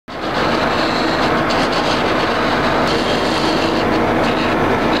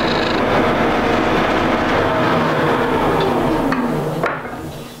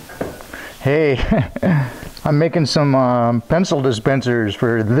Hey, I'm making some pencil dispensers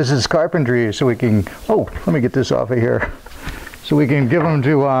for This Is Carpentry so we can, let me get this off of here, so we can give them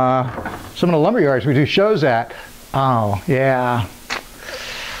to some of the lumber yards we do shows at. Oh, yeah.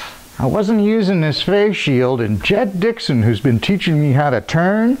 I wasn't using this face shield, and Jed Dixon, who's been teaching me how to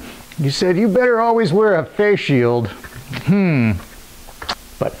turn, he said, you better always wear a face shield.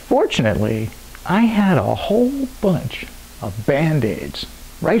 But fortunately, I had a whole bunch of Band-Aids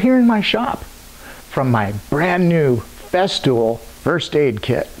right here in my shop from my brand new FirstAid first aid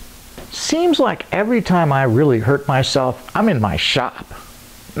kit. Seems like every time I really hurt myself, I'm in my shop,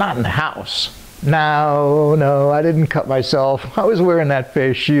 not in the house. No, I didn't cut myself. I was wearing that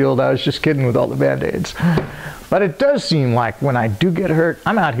face shield. I was just kidding with all the Band-Aids. But it does seem like when I do get hurt,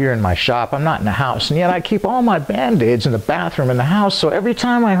 I'm out here in my shop, I'm not in the house, and yet I keep all my Band-Aids in the bathroom in the house, so every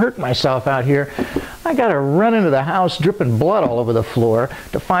time I hurt myself out here, I gotta run into the house dripping blood all over the floor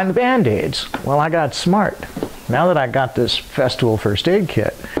to find the Band-Aids. Well, I got smart. Now that I got this FirstAid first aid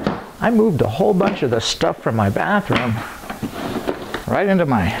kit, I moved a whole bunch of the stuff from my bathroom right into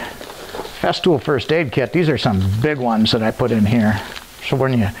my FirstAid first aid kit. These are some big ones that I put in here. So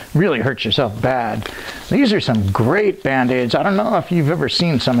when you really hurt yourself bad. These are some great Band-Aids. I don't know if you've ever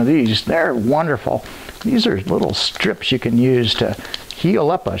seen some of these. They're wonderful. These are little strips you can use to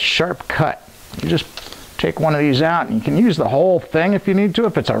heal up a sharp cut. You just take one of these out and you can use the whole thing if you need to.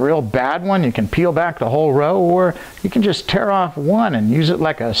 If it's a real bad one, you can peel back the whole row, or you can just tear off one and use it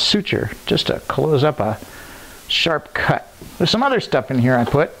like a suture just to close up a sharp cut. There's some other stuff in here I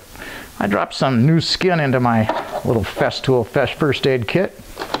put. I dropped some new skin into my little FirstAid first aid kit.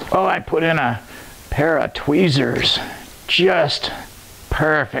 Oh, I put in a pair of tweezers. Just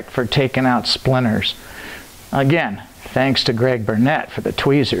perfect for taking out splinters. Again, thanks to Greg Burnett for the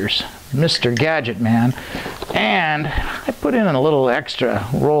tweezers. Mr. Gadget Man. And I put in a little extra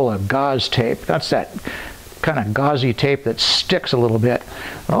roll of gauze tape. That's that kind of gauzy tape that sticks a little bit.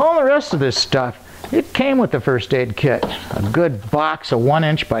 But all the rest of this stuff, it came with the first aid kit. A good box of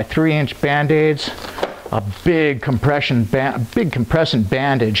 1" by 3" Band-Aids, a big compressing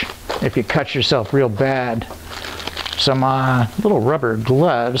bandage if you cut yourself real bad, some little rubber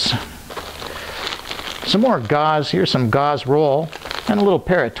gloves, some more gauze. Here's some gauze roll, and a little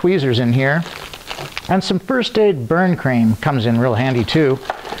pair of tweezers in here, and some first aid burn cream comes in real handy too,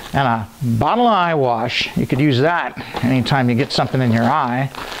 and a bottle of eye wash. You could use that anytime you get something in your eye.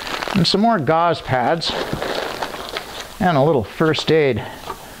 And some more gauze pads, and a little first aid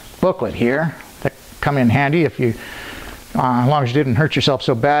booklet here that come in handy if you, as long as you didn't hurt yourself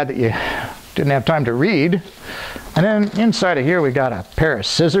so bad that you didn't have time to read. And then inside of here we got a pair of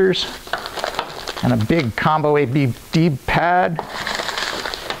scissors and a big combo ABD pad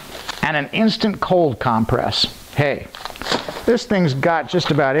and an instant cold compress. Hey, this thing's got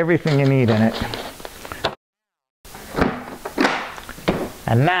just about everything you need in it.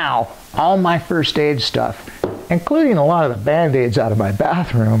 And now, all my first aid stuff, including a lot of the Band-Aids out of my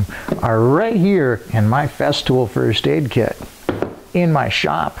bathroom, are right here in my FirstAid first aid kit, in my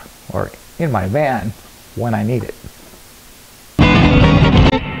shop or in my van when I need it.